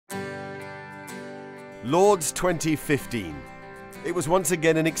Lord's 2015. It was once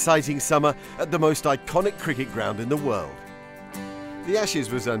again an exciting summer at the most iconic cricket ground in the world. The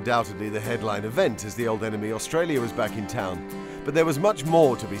Ashes was undoubtedly the headline event as the old enemy Australia was back in town, but there was much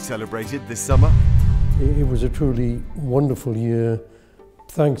more to be celebrated this summer. It was a truly wonderful year,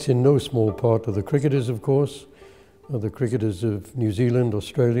 thanks in no small part to the cricketers, of course, the cricketers of New Zealand,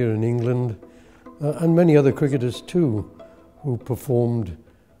 Australia and England, and many other cricketers too, who performed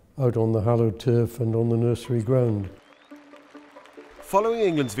out on the hallowed turf and on the nursery ground. Following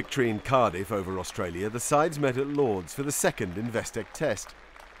England's victory in Cardiff over Australia, the sides met at Lord's for the second Investec Test.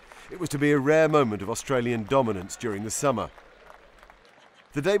 It was to be a rare moment of Australian dominance during the summer.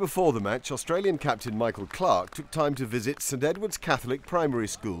 The day before the match, Australian captain Michael Clarke took time to visit St Edward's Catholic Primary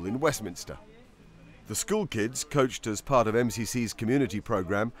School in Westminster. The school kids, coached as part of MCC's community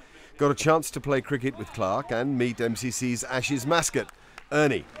programme, got a chance to play cricket with Clarke and meet MCC's Ashes mascot,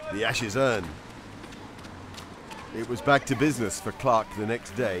 Ernie, the Ashes Ern. It was back to business for Clarke the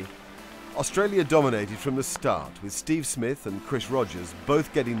next day. Australia dominated from the start, with Steve Smith and Chris Rogers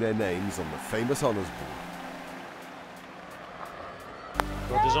both getting their names on the famous honours board.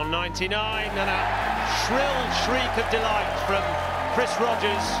 Rogers on 99 and a shrill shriek of delight from Chris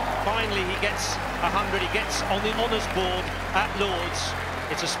Rogers. Finally he gets 100, he gets on the honours board at Lord's.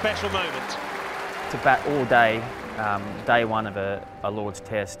 It's a special moment. To bat all day, day one of a Lord's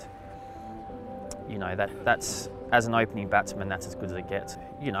Test, you know, that's, as an opening batsman, that's as good as it gets.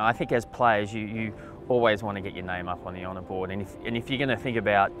 You know, I think as players, you always want to get your name up on the honour board, and if you're going to think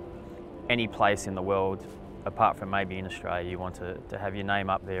about any place in the world, apart from maybe in Australia, you want to have your name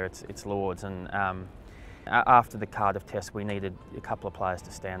up there, it's Lord's. And after the Cardiff Test, we needed a couple of players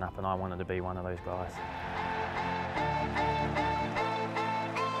to stand up, and I wanted to be one of those guys.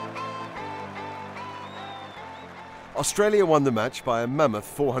 Australia won the match by a mammoth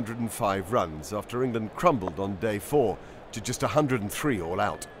 405 runs after England crumbled on day 4 to just 103 all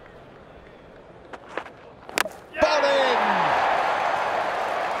out. Ball in!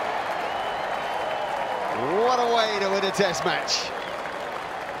 What a way to win a Test match.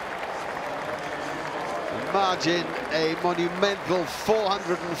 Marchant, a monumental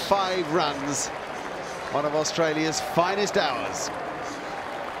 405 runs, one of Australia's finest hours.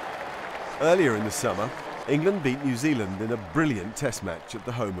 Earlier in the summer, England beat New Zealand in a brilliant Test match at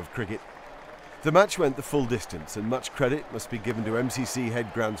the home of cricket. The match went the full distance, and much credit must be given to MCC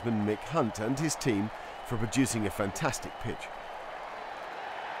head groundsman Mick Hunt and his team for producing a fantastic pitch.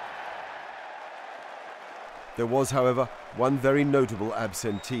 There was, however, one very notable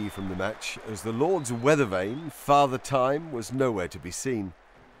absentee from the match, as the Lord's weather vane, Father Time, was nowhere to be seen.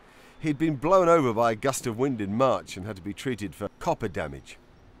 He'd been blown over by a gust of wind in March and had to be treated for copper damage.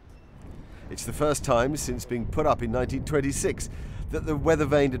 It's the first time since being put up in 1926 that the weather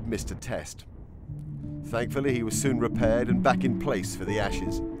vane had missed a test. Thankfully, he was soon repaired and back in place for the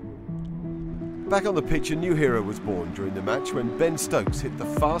Ashes. Back on the pitch, a new hero was born during the match when Ben Stokes hit the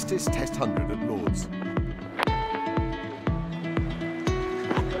fastest Test 100 at Lord's.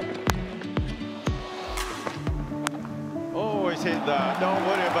 Always hit that, don't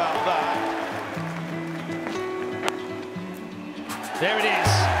worry about that. There it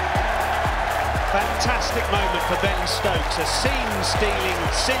is. Fantastic moment for Ben Stokes, a seam-stealing,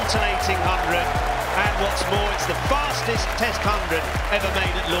 scintillating 100, and what's more, it's the fastest Test 100 ever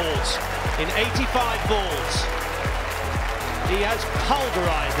made at Lord's. In 85 balls, he has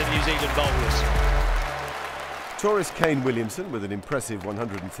pulverised the New Zealand bowlers. Tourist Kane Williamson with an impressive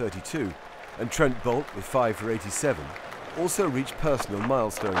 132 and Trent Boult with 5 for 87 also reached personal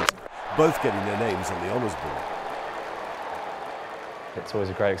milestones, both getting their names on the honours board. It's always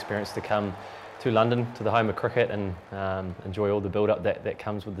a great experience to come to London, to the home of cricket, and enjoy all the build-up that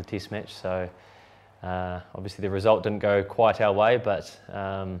comes with the Test match. So obviously the result didn't go quite our way, but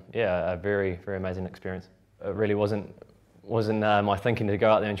yeah, a very, very amazing experience. It really wasn't my thinking to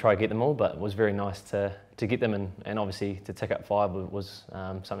go out there and try to get them all, but it was very nice to get them, and obviously to tick up 5 was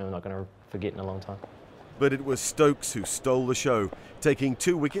something I'm not going to forget in a long time. But it was Stokes who stole the show, taking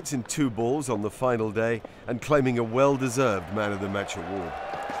 2 wickets in 2 balls on the final day and claiming a well-deserved Man of the Match award.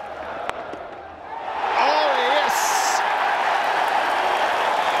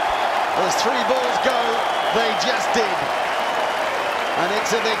 As 3 balls go, they just did. And it's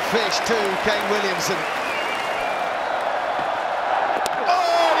a big fish too, Kane Williamson.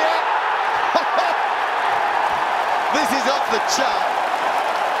 Oh, yeah! This is off the chart.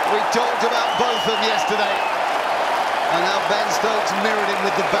 We talked about both of them yesterday. And now Ben Stokes mirrored him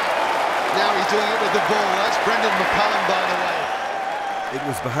with the bat. Now he's doing it with the ball. That's Brendan McCullum, by the way. It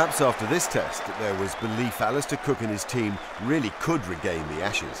was perhaps after this test that there was belief Alistair Cook and his team really could regain the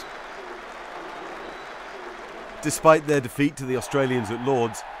Ashes. Despite their defeat to the Australians at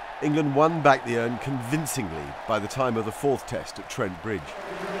Lords, England won back the urn convincingly by the time of the fourth test at Trent Bridge.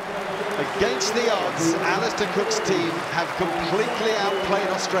 Against the odds, Alistair Cook's team have completely outplayed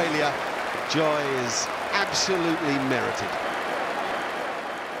Australia. Joy is absolutely merited.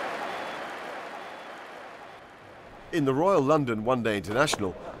 In the Royal London One-Day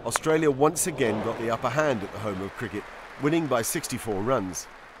International, Australia once again got the upper hand at the home of cricket, winning by 64 runs.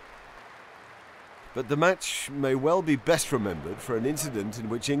 But the match may well be best remembered for an incident in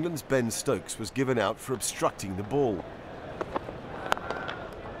which England's Ben Stokes was given out for obstructing the ball.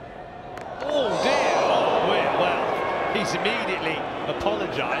 Oh dear, oh well, he's immediately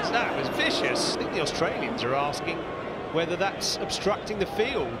apologised. That was vicious. I think the Australians are asking whether that's obstructing the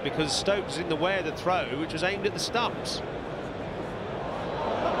field because Stokes is in the way of the throw, which was aimed at the stumps.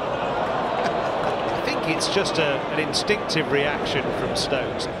 I think it's just an instinctive reaction from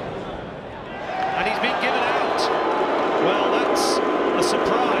Stokes. And he's been given out. Well, that's a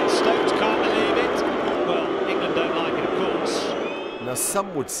surprise. Stokes can't believe it. Well, England don't like it, of course. Now,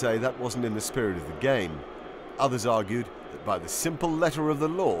 some would say that wasn't in the spirit of the game. Others argued that by the simple letter of the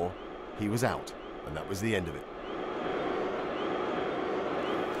law, he was out, and that was the end of it.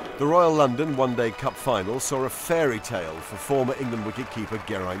 The Royal London One-Day Cup final saw a fairy tale for former England wicketkeeper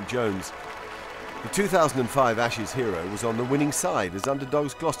Geraint Jones. The 2005 Ashes hero was on the winning side as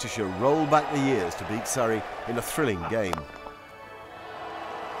underdogs Gloucestershire rolled back the years to beat Surrey in a thrilling game.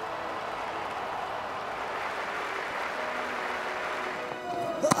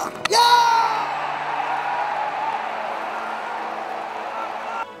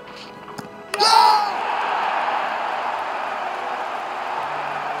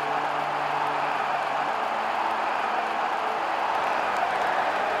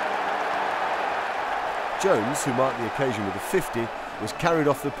 Jones, who marked the occasion with a 50, was carried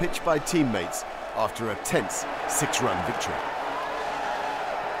off the pitch by teammates after a tense 6-run victory.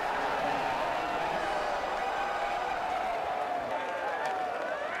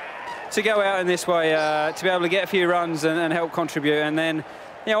 To go out in this way, to be able to get a few runs and help contribute, and then,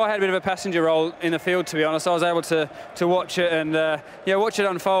 you know, I had a bit of a passenger role in the field, to be honest. I was able to watch it and watch it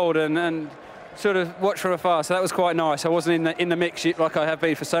unfold and sort of watch from afar, so that was quite nice. I wasn't in the mix like I have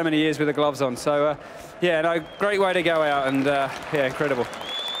been for so many years with the gloves on. So yeah, no, great way to go out, and yeah, incredible.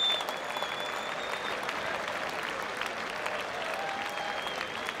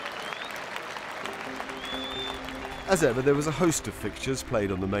 As ever, there was a host of fixtures played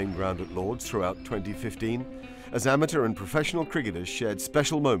on the main ground at Lords throughout 2015, as amateur and professional cricketers shared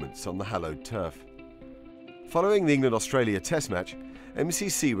special moments on the hallowed turf. Following the England-Australia Test match,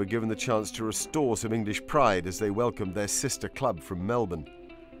 MCC were given the chance to restore some English pride as they welcomed their sister club from Melbourne.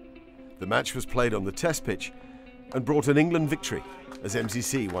 The match was played on the Test pitch and brought an England victory as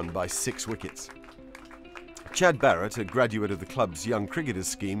MCC won by 6 wickets. Chad Barrett, a graduate of the club's young cricketers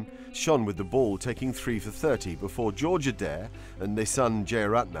scheme, shone with the ball, taking 3 for 30 before George Adair and Nissan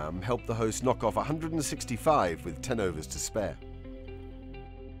Jayaratnam helped the hosts knock off 165 with 10 overs to spare.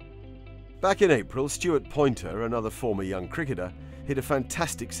 Back in April, Stuart Pointer, another former young cricketer, hit a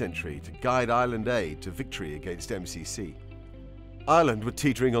fantastic century to guide Ireland A to victory against MCC. Ireland were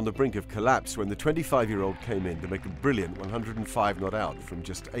teetering on the brink of collapse when the 25-year-old came in to make a brilliant 105 not out from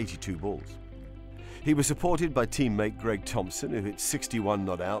just 82 balls. He was supported by teammate Greg Thompson, who hit 61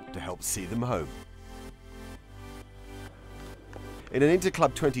 not out to help see them home. In an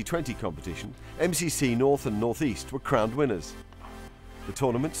Interclub 2020 competition, MCC North and North East were crowned winners. The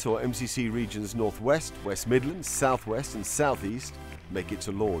tournament saw MCC regions North West, West Midlands, South West and South East make it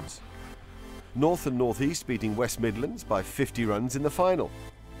to Lords. North and North East beating West Midlands by 50 runs in the final.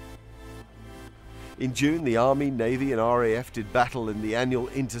 In June, the Army, Navy and RAF did battle in the annual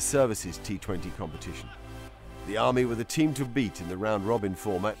Inter-Services T20 competition. The Army were the team to beat in the round-robin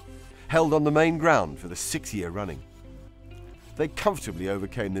format, held on the main ground for the 6th year running. They comfortably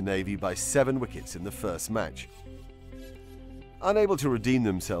overcame the Navy by 7 wickets in the first match. Unable to redeem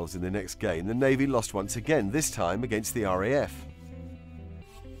themselves in the next game, the Navy lost once again, this time against the RAF.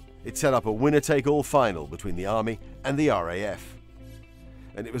 It set up a winner-take-all final between the Army and the RAF.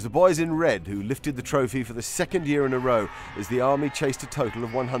 And it was the boys in red who lifted the trophy for the 2nd year in a row as the Army chased a total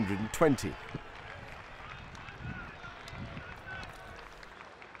of 120.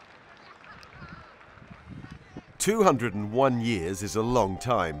 "201 years is a long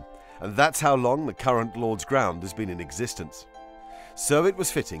time, and that's how long the current Lord's ground has been in existence. So it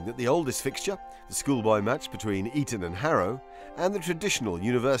was fitting that the oldest fixture, the schoolboy match between Eton and Harrow, and the traditional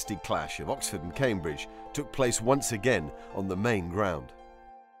university clash of Oxford and Cambridge took place once again on the main ground.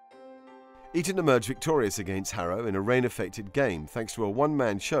 Eton emerged victorious against Harrow in a rain-affected game thanks to a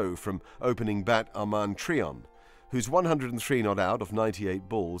one-man show from opening bat Armand Trion, whose 103 not out of 98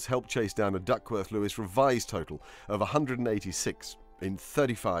 balls helped chase down a Duckworth-Lewis revised total of 186 in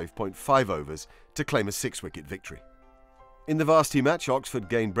 35.5 overs to claim a 6-wicket victory. In the Varsity match, Oxford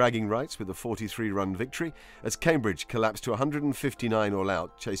gained bragging rights with a 43-run victory as Cambridge collapsed to 159 all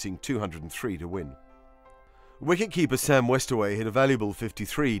out, chasing 203 to win. Wicketkeeper Sam Westaway hit a valuable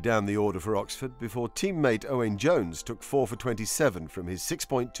 53 down the order for Oxford before teammate Owen Jones took 4 for 27 from his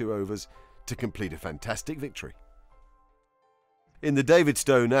 6.2 overs to complete a fantastic victory. In the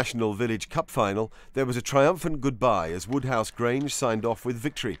Davidstow National Village Cup final, there was a triumphant goodbye as Woodhouse Grange signed off with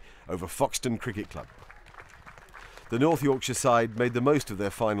victory over Foxton Cricket Club. The North Yorkshire side made the most of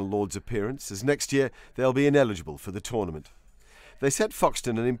their final Lord's appearance, as next year they'll be ineligible for the tournament. They set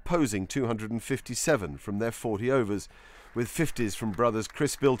Foxton an imposing 257 from their 40 overs, with 50s from brothers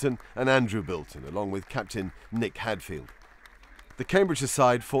Chris Bilton and Andrew Bilton, along with captain Nick Hadfield. The Cambridgeshire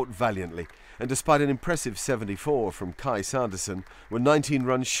side fought valiantly, and despite an impressive 74 from Kai Sanderson, were 19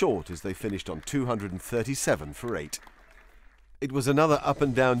 runs short as they finished on 237 for 8. It was another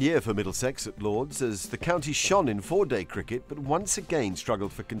up-and-down year for Middlesex at Lord's, as the county shone in 4-day cricket but once again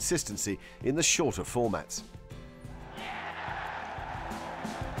struggled for consistency in the shorter formats.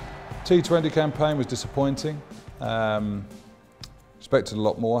 T20 campaign was disappointing. Expected a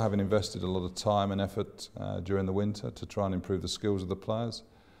lot more, having invested a lot of time and effort during the winter to try and improve the skills of the players.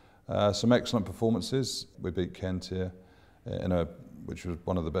 Some excellent performances. We beat Kent here, which was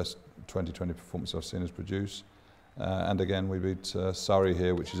one of the best 2020 performances I've seen us produce. And again, we beat Surrey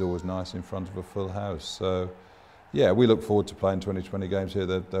here, which is always nice in front of a full house. So, yeah, we look forward to playing 2020 games here.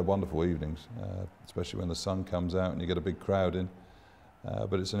 They're wonderful evenings, especially when the sun comes out and you get a big crowd in.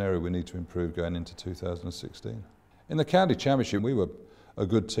 But it's an area we need to improve going into 2016. In the County Championship, we were a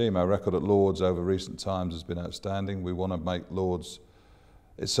good team. Our record at Lord's over recent times has been outstanding. We want to make Lord's,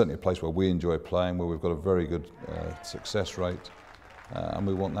 it's certainly a place where we enjoy playing, where we've got a very good success rate, and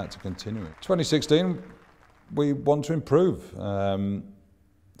we want that to continue. 2016, we want to improve.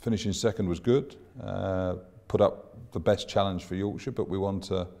 Finishing second was good, put up the best challenge for Yorkshire, but we want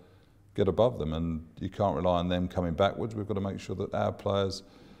to get above them, and you can't rely on them coming backwards. We've got to make sure that our players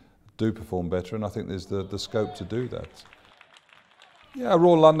do perform better, and I think there's the scope to do that. Yeah, our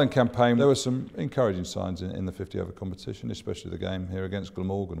Royal London campaign, there were some encouraging signs in the 50-over competition, especially the game here against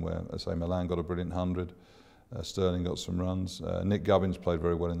Glamorgan, where, as I say, Milan got a brilliant 100, Sterling got some runs. Nick Gubbins played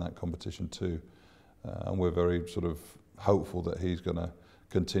very well in that competition too, and we're very sort of hopeful that he's going to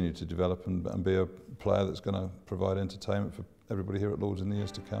continue to develop and be a player that's going to provide entertainment for everybody here at Lord's in the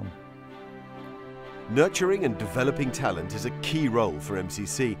years to come. Nurturing and developing talent is a key role for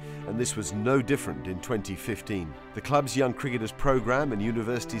MCC, and this was no different in 2015. The club's Young Cricketers programme and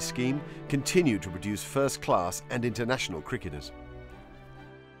university scheme continue to produce first-class and international cricketers.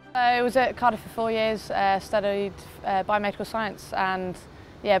 I was at Cardiff for 4 years, studied biomedical science, and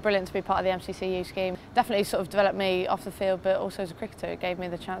yeah, brilliant to be part of the MCC scheme. Definitely sort of developed me off the field, but also as a cricketer. It gave me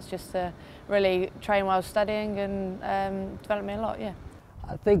the chance just to really train while studying and develop me a lot, yeah.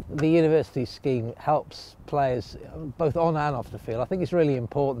 I think the university scheme helps players both on and off the field. I think it's really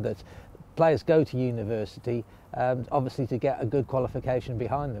important that players go to university, obviously to get a good qualification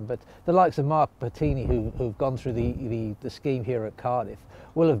behind them. But the likes of Mark Bertini, who've gone through the scheme here at Cardiff,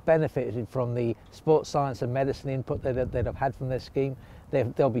 will have benefited from the sports science and medicine input that they'd have had from their scheme.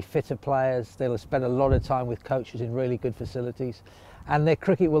 They'll be fitter players, they'll have spent a lot of time with coaches in really good facilities, and their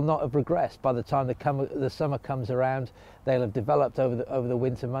cricket will not have regressed. By the time the summer comes around, they'll have developed over the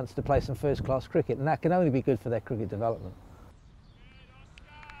winter months to play some first-class cricket, and that can only be good for their cricket development.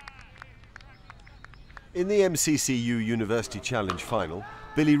 In the MCCU University Challenge final,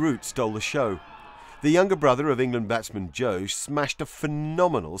 Billy Root stole the show. The younger brother of England batsman Joe smashed a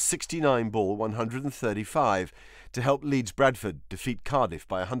phenomenal 69-ball 135 to help Leeds Bradford defeat Cardiff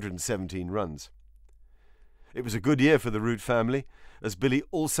by 117 runs. It was a good year for the Root family, as Billy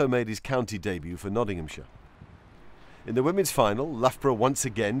also made his county debut for Nottinghamshire. In the women's final, Loughborough once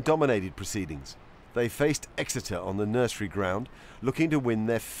again dominated proceedings. They faced Exeter on the nursery ground, looking to win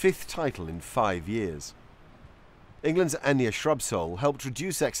their 5th title in 5 years. England's Anya Shrubsole helped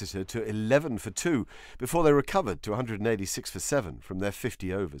reduce Exeter to 11 for 2 before they recovered to 186 for 7 from their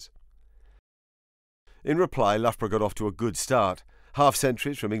 50 overs. In reply, Loughborough got off to a good start.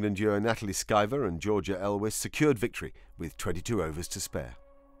 Half-centuries from England duo Natalie Skyver and Georgia Elwys secured victory with 22 overs to spare.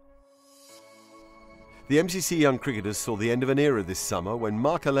 The MCC Young Cricketers saw the end of an era this summer when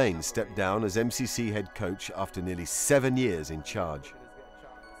Mark Alleyne stepped down as MCC head coach after nearly 7 years in charge.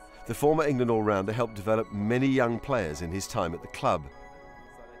 The former England all-rounder helped develop many young players in his time at the club.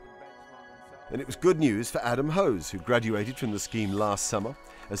 And it was good news for Adam Hose, who graduated from the scheme last summer,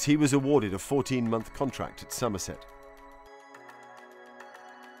 as he was awarded a 14-month contract at Somerset.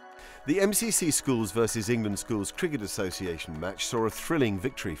 The MCC Schools vs England Schools Cricket Association match saw a thrilling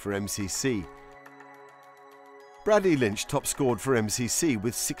victory for MCC. Bradley Lynch top scored for MCC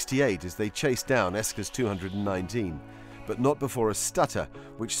with 68 as they chased down Eska's 219, but not before a stutter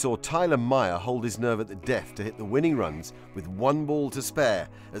which saw Tyler Meyer hold his nerve at the death to hit the winning runs with 1 ball to spare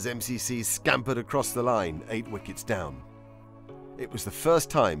as MCC scampered across the line 8 wickets down. It was the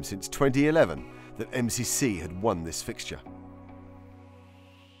first time since 2011 that MCC had won this fixture.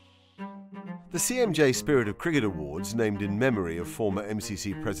 The CMJ Spirit of Cricket Awards, named in memory of former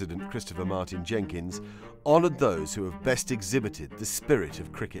MCC President Christopher Martin Jenkins, honoured those who have best exhibited the spirit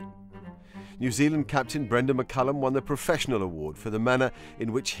of cricket. New Zealand captain Brendan McCullum won the Professional Award for the manner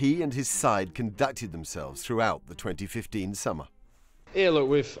in which he and his side conducted themselves throughout the 2015 summer. Yeah,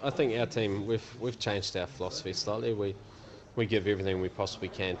 look, I think our team, we've changed our philosophy slightly. We give everything we possibly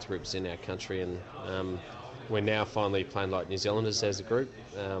can to represent our country, and we're now finally playing like New Zealanders as a group.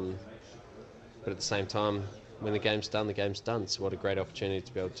 But at the same time, when the game's done, the game's done. So what a great opportunity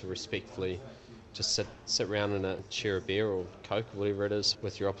to be able to respectfully just sit around and share a beer or Coke or whatever it is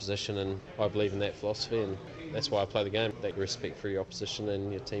with your opposition, and I believe in that philosophy, and that's why I play the game, that respect for your opposition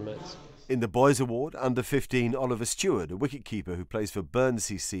and your teammates. In the Boys Award, under-15 Oliver Stewart, a wicketkeeper who plays for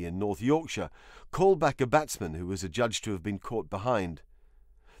MCC in North Yorkshire, called back a batsman who was adjudged to have been caught behind.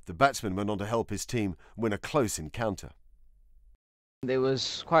 The batsman went on to help his team win a close encounter. There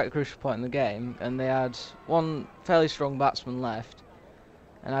was quite a crucial point in the game, and they had one fairly strong batsman left,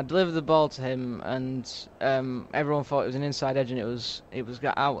 and I delivered the ball to him, and everyone thought it was an inside edge and it was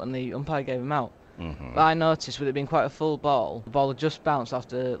got out, and the umpire gave him out. But I noticed, with it being quite a full ball, the ball had just bounced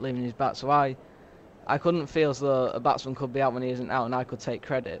after leaving his bat, so I couldn't feel as though a batsman could be out when he isn't out, and I could take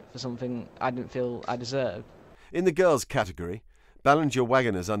credit for something I didn't feel I deserved. In the girls' category, Ballinger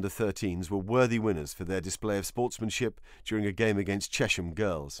Wagoners under-13s were worthy winners for their display of sportsmanship during a game against Chesham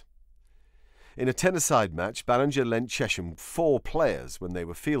girls. In a 10-a-side match, Ballinger lent Chesham 4 players when they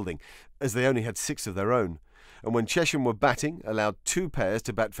were fielding, as they only had 6 of their own, and when Chesham were batting, allowed 2 pairs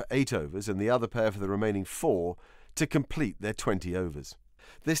to bat for 8 overs and the other pair for the remaining 4 to complete their 20 overs.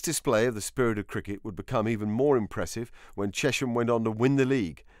 This display of the spirit of cricket would become even more impressive when Chesham went on to win the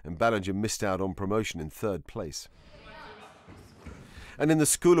league and Ballinger missed out on promotion in 3rd place. And in the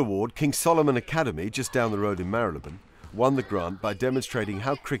School Award, King Solomon Academy, just down the road in Marylebone, won the grant by demonstrating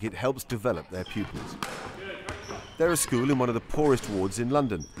how cricket helps develop their pupils. They're a school in one of the poorest wards in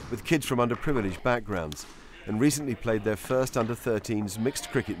London, with kids from underprivileged backgrounds, and recently played their first under-13s mixed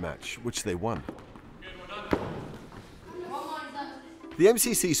cricket match, which they won. The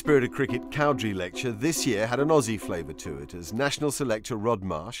MCC Spirit of Cricket Cowdrey Lecture this year had an Aussie flavour to it, as National Selector Rod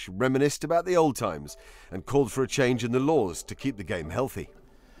Marsh reminisced about the old times and called for a change in the laws to keep the game healthy.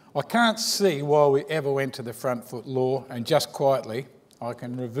 I can't see why we ever went to the front foot law, and just quietly, I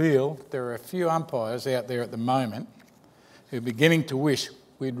can reveal there are a few umpires out there at the moment who are beginning to wish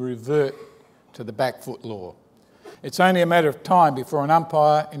we'd revert to the back foot law. It's only a matter of time before an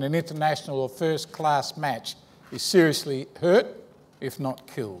umpire in an international or first-class match is seriously hurt, if not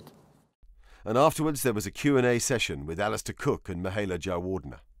killed. And afterwards there was a Q&A session with Alistair Cook and Mahela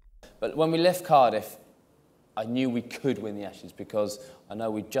Jawardena. But when we left Cardiff, I knew we could win the Ashes, because I know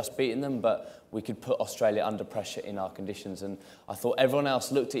we'd just beaten them, but we could put Australia under pressure in our conditions. And I thought everyone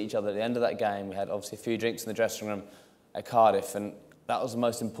else looked at each other at the end of that game. We had obviously a few drinks in the dressing room at Cardiff, and that was the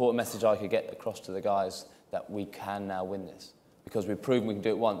most important message I could get across to the guys, that we can now win this. Because we've proven we can do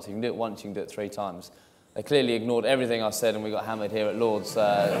it once. If you can do it once, you can do it 3 times. They clearly ignored everything I said, and we got hammered here at Lord's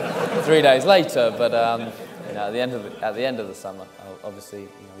 3 days later. But you know, at the end of the summer, obviously,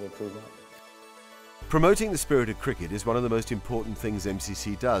 we'll prove that. Promoting the spirit of cricket is one of the most important things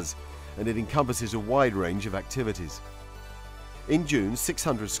MCC does, and it encompasses a wide range of activities. In June,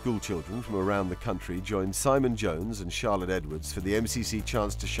 600 schoolchildren from around the country joined Simon Jones and Charlotte Edwards for the MCC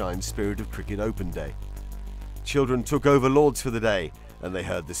Chance to Shine Spirit of Cricket Open Day. Children took over Lord's for the day, and they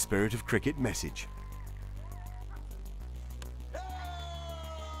heard the spirit of cricket message.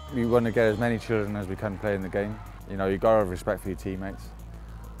 We want to get as many children as we can play in the game. You know, you've got to have respect for your teammates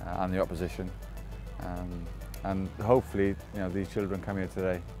and the opposition. And hopefully, you know, these children come here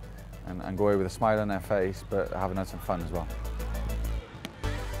today and go away with a smile on their face, but having had some fun as well.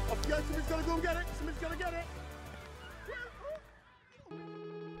 Somebody's got to go and get it. Somebody's got to get it.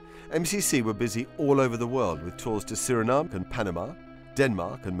 MCC were busy all over the world with tours to Suriname and Panama,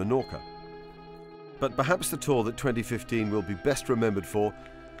 Denmark and Menorca. But perhaps the tour that 2015 will be best remembered for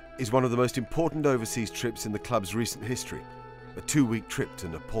is one of the most important overseas trips in the club's recent history, a 2-week trip to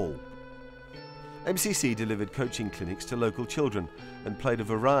Nepal. MCC delivered coaching clinics to local children and played a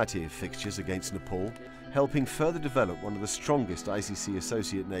variety of fixtures against Nepal, helping further develop one of the strongest ICC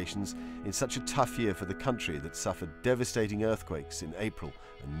associate nations in such a tough year for the country that suffered devastating earthquakes in April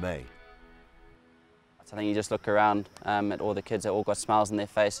and May. I think you just look around at all the kids that all got smiles on their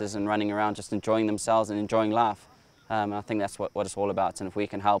faces and running around just enjoying themselves and enjoying life. And I think that's what it's all about, and if we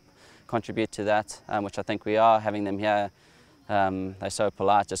can help contribute to that, which I think we are, having them here. They're so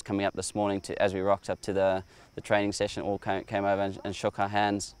polite, just coming up this morning as we rocked up to the training session, all came over and shook our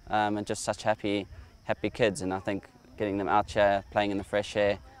hands, and just such happy kids. And I think getting them out here, playing in the fresh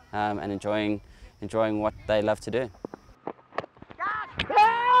air, and enjoying what they love to do.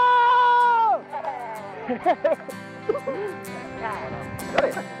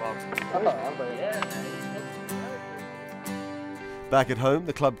 Back at home,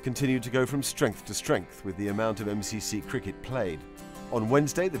 the club continued to go from strength to strength with the amount of MCC cricket played. On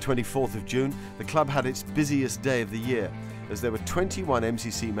Wednesday, the 24th of June, the club had its busiest day of the year, as there were 21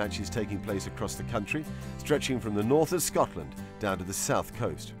 MCC matches taking place across the country, stretching from the north of Scotland down to the south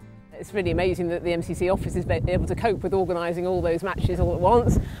coast. It's really amazing that the MCC office is able to cope with organising all those matches all at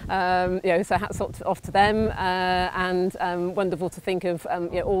once. So hats off to them, and wonderful to think of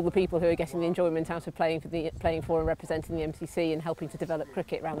all the people who are getting the enjoyment out of playing for and representing the MCC and helping to develop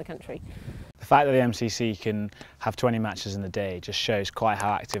cricket around the country. The fact that the MCC can have 20 matches in the day just shows quite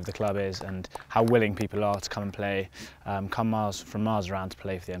how active the club is and how willing people are to come and play, come from miles around to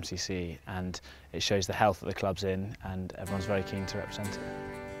play for the MCC, and it shows the health that the club's in, and everyone's very keen to represent it.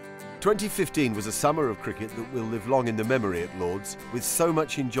 2015 was a summer of cricket that will live long in the memory at Lord's, with so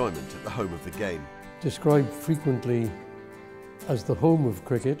much enjoyment at the home of the game. Described frequently as the home of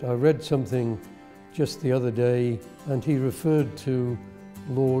cricket, I read something just the other day, and he referred to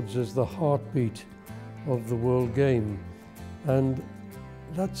Lord's as the heartbeat of the world game. And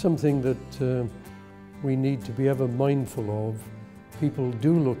that's something that we need to be ever mindful of. People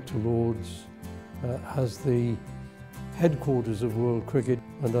do look to Lord's as the headquarters of world cricket,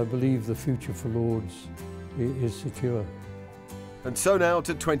 and I believe the future for Lord's is secure. And so now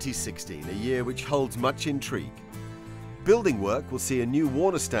to 2016, a year which holds much intrigue. Building work will see a new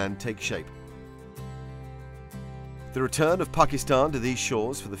Warner stand take shape. The return of Pakistan to these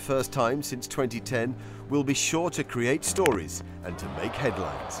shores for the first time since 2010 will be sure to create stories and to make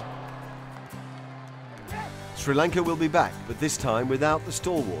headlines. Sri Lanka will be back, but this time without the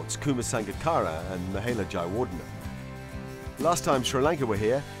stalwarts Kumar Sangakkara and Mahela Jayawardene. Last time Sri Lanka were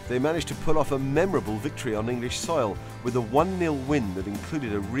here, they managed to pull off a memorable victory on English soil with a 1-0 win that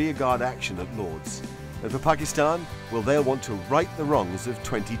included a rearguard action at Lord's. And for Pakistan, well, they'll want to right the wrongs of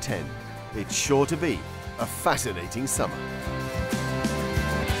 2010. It's sure to be a fascinating summer.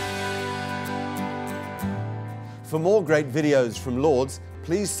 For more great videos from Lord's,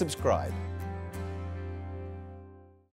 please subscribe.